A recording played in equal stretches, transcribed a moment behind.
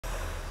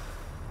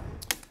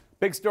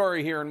Big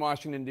story here in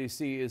Washington,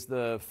 D.C. is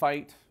the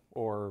fight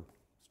or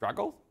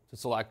struggle to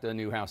select a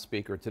new House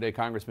Speaker. Today,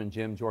 Congressman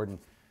Jim Jordan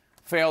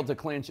failed to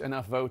clinch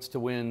enough votes to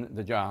win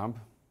the job.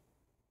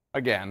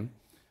 Again,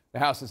 the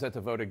House is set to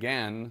vote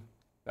again.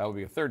 That will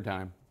be a third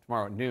time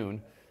tomorrow at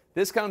noon.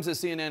 This comes as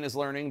CNN is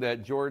learning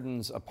that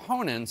Jordan's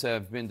opponents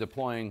have been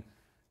deploying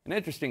an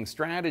interesting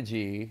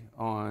strategy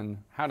on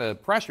how to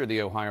pressure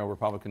the Ohio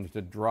Republicans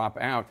to drop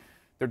out.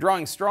 They're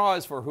drawing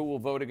straws for who will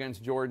vote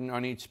against Jordan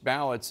on each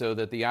ballot so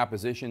that the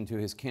opposition to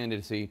his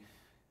candidacy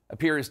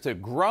appears to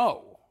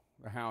grow.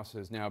 The House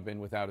has now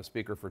been without a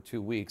speaker for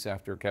 2 weeks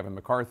after Kevin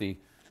McCarthy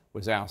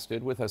was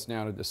ousted. With us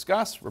now to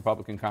discuss,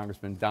 Republican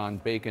Congressman Don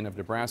Bacon of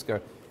Nebraska.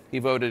 He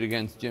voted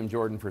against Jim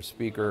Jordan for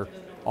speaker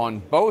on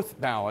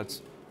both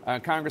ballots.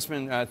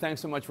 Congressman,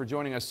 thanks so much for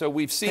joining us. So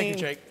we've seen, thank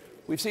you, Jake.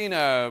 We've seen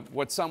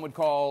what some would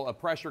call a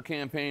pressure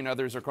campaign.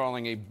 Others are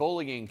calling a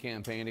bullying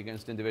campaign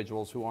against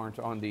individuals who aren't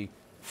on the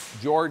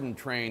Jordan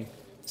train.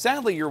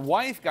 Sadly, your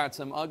wife got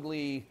some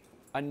ugly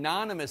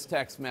anonymous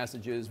text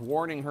messages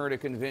warning her to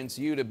convince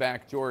you to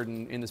back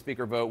Jordan in the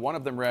speaker vote. One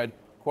of them read,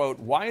 quote,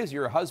 "Why is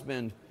your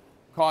husband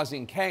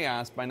causing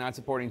chaos by not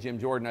supporting Jim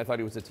Jordan? I thought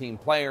he was a team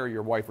player."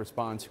 Your wife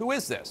responds, "Who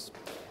is this?"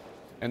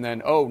 And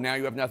then, "Oh, now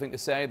you have nothing to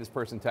say?" This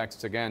person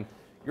texts again,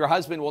 "Your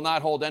husband will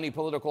not hold any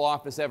political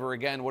office ever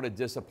again. What a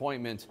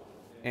disappointment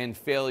and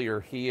failure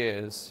he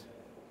is."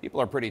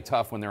 People are pretty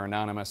tough when they're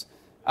anonymous.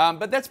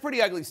 But that's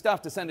pretty ugly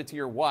stuff to send it to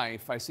your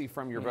wife. I see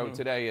from your vote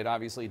today, it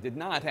obviously did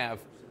not have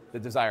the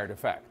desired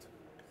effect.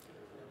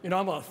 You know,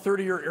 I'm a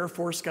 30-year Air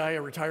Force guy,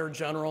 a retired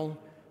general,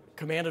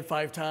 commanded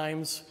 5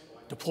 times,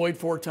 deployed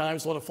 4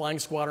 times, led a flying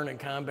squadron in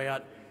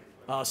combat.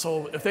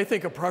 So if they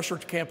think a pressure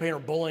campaign or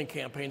bullying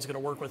campaign is going to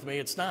work with me,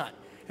 it's not.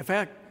 In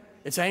fact,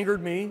 it's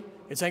angered me.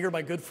 It's angered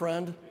my good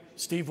friend,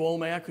 Steve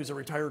Womack, who's a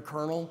retired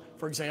colonel,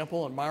 for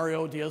example, and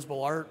Mario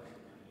Diaz-Balart.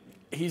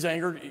 He's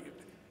angered.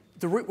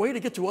 The way to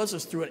get to us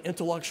is through an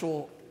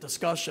intellectual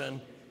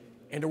discussion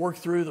and to work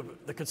through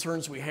the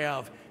concerns we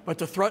have. But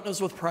to threaten us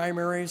with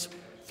primaries,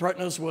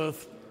 threaten us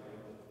with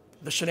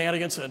the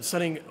shenanigans and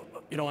sending,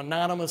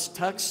 anonymous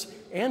texts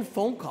and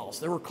phone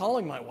calls. They were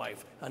calling my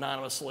wife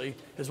anonymously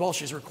as well.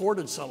 She's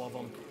recorded some of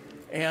them.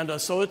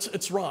 And so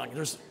it's wrong.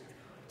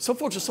 Some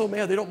folks are so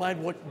mad they don't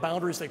mind what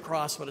boundaries they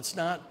cross, but it's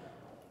not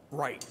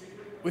right.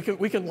 We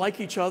can like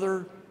each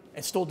other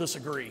and still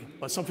disagree,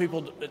 but some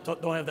people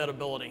don't have that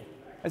ability.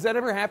 Has that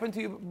ever happened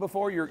to you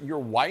before, your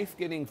wife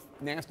getting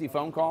nasty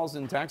phone calls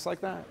and texts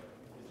like that?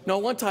 No,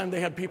 one time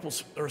there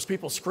was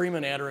people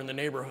screaming at her in the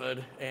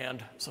neighborhood,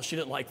 and so she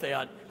didn't like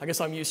that. I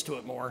guess I'm used to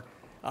it more.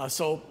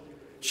 So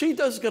she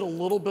does get a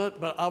little bit,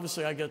 but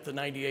obviously I get the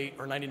 98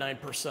 or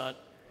 99%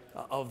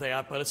 of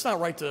that, but it's not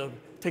right to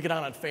take it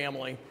on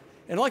family.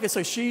 And like I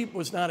say, she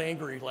was not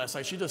angry last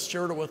night. She just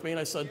shared it with me, and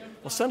I said,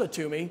 well, send it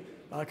to me,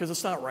 because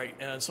it's not right.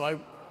 And so I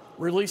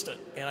released it,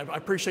 and I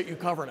appreciate you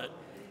covering it.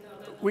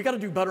 We got to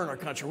do better in our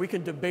country. We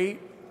can debate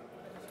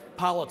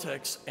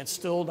politics and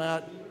still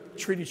not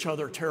treat each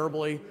other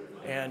terribly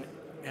and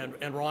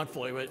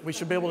wrongfully. We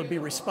should be able to be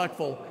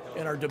respectful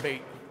in our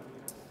debate.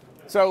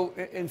 So,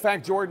 in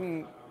fact,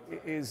 Jordan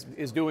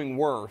is doing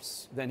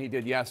worse than he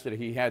did yesterday.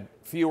 He had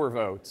fewer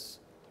votes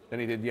than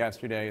he did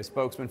yesterday. A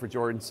spokesman for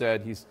Jordan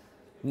said he's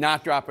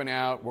not dropping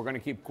out. We're going to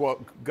keep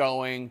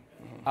going.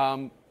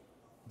 Do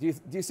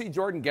you see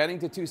Jordan getting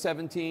to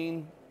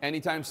 217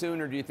 anytime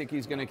soon, or do you think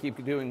he's going to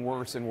keep doing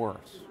worse and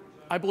worse?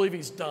 I believe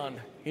he's done.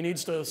 He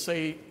needs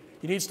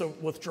to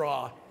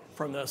withdraw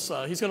from this.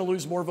 He's going to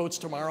lose more votes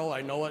tomorrow.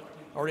 I know it.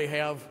 I already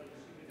have.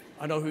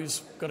 I know who's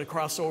going to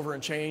cross over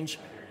and change.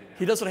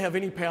 He doesn't have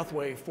any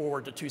pathway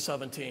forward to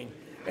 217.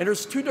 And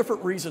there's 2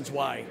 different reasons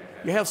why.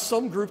 You have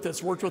some group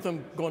that's worked with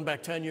him going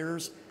back 10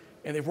 years,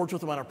 and they've worked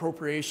with him on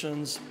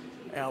appropriations.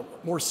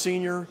 More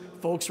senior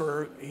folks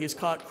where he's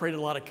created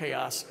a lot of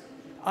chaos.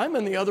 I'm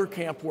in the other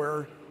camp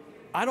where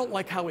I don't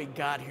like how he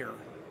got here,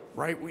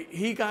 right?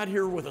 He got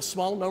here with a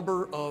small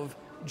number of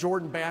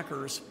Jordan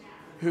backers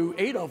who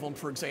 8 of them,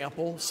 for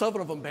example,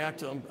 7 of them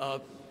backed him,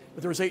 but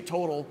there was 8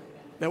 total,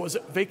 that was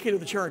vacated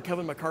the chair on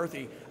Kevin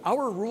McCarthy.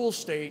 Our rules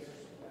state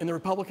in the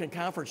Republican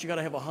conference, you got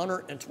to have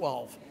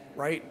 112,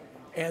 right?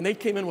 And they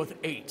came in with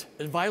 8.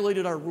 It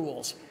violated our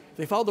rules. If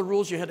they followed the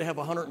rules, you had to have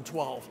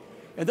 112.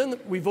 And then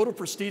we voted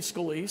for Steve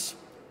Scalise,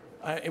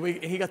 and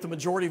he got the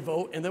majority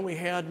vote, and then we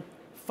had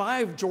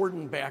 5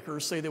 Jordan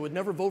backers say they would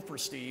never vote for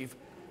Steve,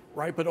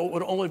 right, but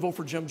would only vote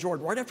for Jim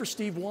Jordan, right after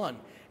Steve won.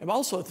 And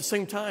also at the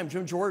same time,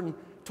 Jim Jordan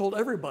told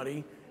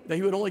everybody that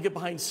he would only get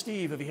behind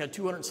Steve if he had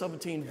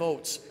 217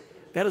 votes.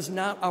 That is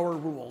not our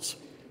rules.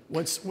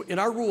 In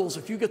our rules,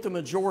 if you get the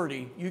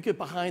majority, you get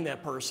behind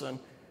that person,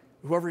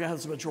 whoever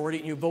has the majority,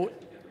 and you vote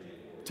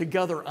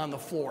together on the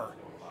floor.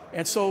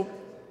 And so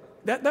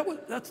that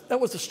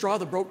was the straw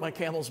that broke my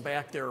camel's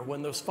back there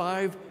when those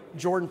 5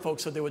 Jordan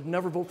folks said they would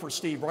never vote for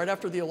Steve right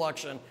after the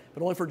election,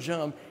 but only for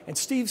Jim. And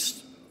Steve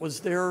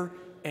was there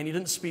and he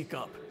didn't speak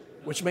up,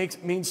 which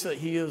means that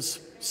he is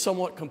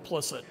somewhat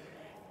complicit.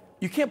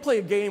 You can't play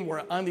a game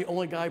where I'm the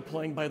only guy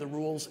playing by the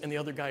rules and the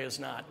other guy is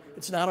not.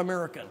 It's not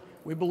American.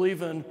 We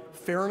believe in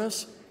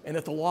fairness and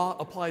that the law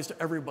applies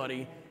to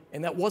everybody.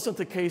 And that wasn't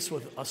the case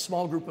with a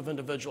small group of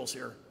individuals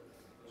here.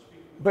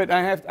 But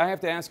I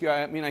have to ask you,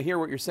 I mean, I hear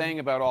what you're saying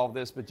about all of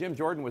this, but Jim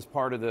Jordan was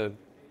part of the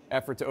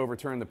effort to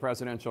overturn the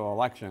presidential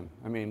election.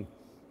 I mean,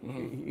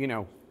 you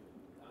know,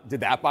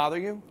 did that bother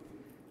you?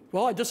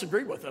 Well, I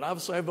disagreed with it.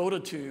 Obviously, I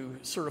voted to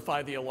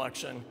certify the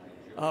election.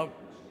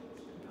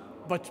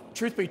 But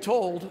truth be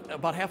told,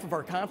 about half of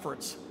our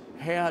conference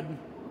had,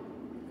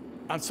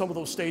 on some of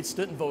those states,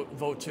 didn't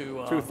vote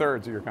to. 2/3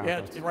 of your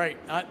conference. Yeah, right.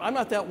 I'm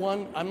not that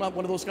one. I'm not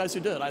one of those guys who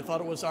did. I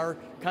thought it was our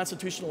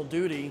constitutional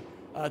duty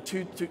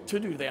to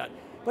do that.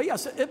 But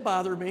yes, it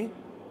bothered me.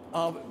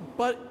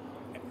 But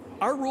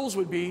our rules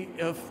would be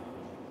if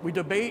we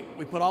debate,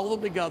 we put all of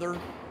them together,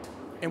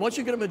 and once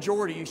you get a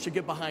majority, you should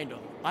get behind them.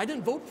 I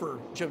didn't vote for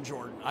Jim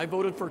Jordan. I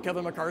voted for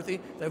Kevin McCarthy.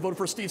 I voted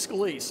for Steve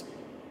Scalise.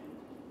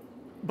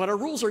 But our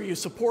rules are you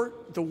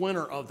support the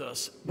winner of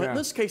this. But in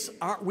this case,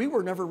 we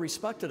were never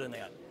respected in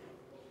that.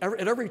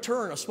 At every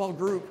turn, a small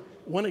group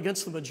went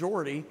against the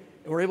majority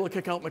and were able to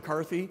kick out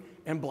McCarthy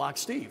and block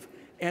Steve.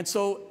 And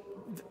so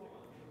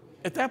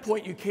at that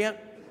point, you can't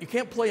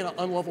play in an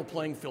unlevel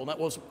playing field. That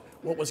was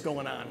what was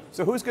going on.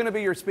 So who's going to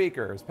be your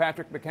speaker? Is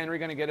Patrick McHenry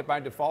going to get it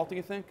by default, do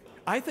you think?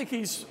 I think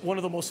he's one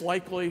of the most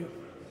likely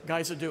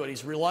guys to do it.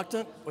 He's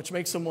reluctant, which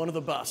makes him one of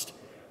the best.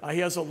 He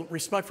has a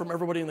respect from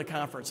everybody in the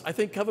conference. I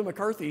think Kevin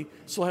McCarthy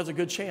still has a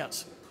good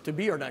chance to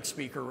be our next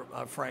speaker,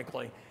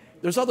 frankly.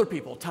 There's other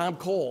people, Tom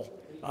Cole,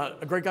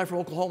 a great guy from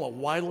Oklahoma,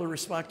 widely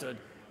respected.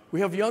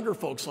 We have younger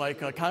folks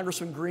like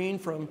Congressman Green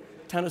from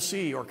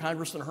Tennessee or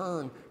Congressman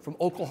Hearn from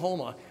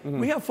Oklahoma.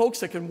 We have folks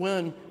that can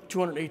win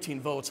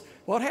 218 votes.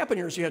 What happened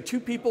here is you had two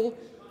people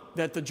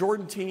that the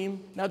Jordan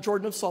team, not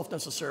Jordan himself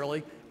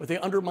necessarily, but they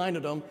undermined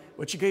him,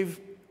 which gave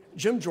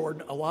Jim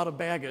Jordan a lot of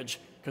baggage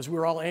because we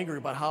were all angry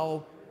about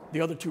how the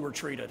other two were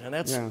treated. And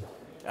that's,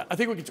 I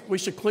think we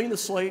should clean the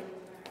slate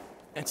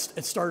and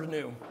start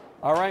anew.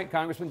 All right,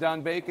 Congressman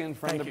Don Bacon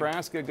from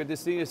Nebraska. Good to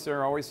see you,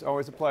 sir. Always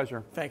a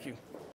pleasure. Thank you.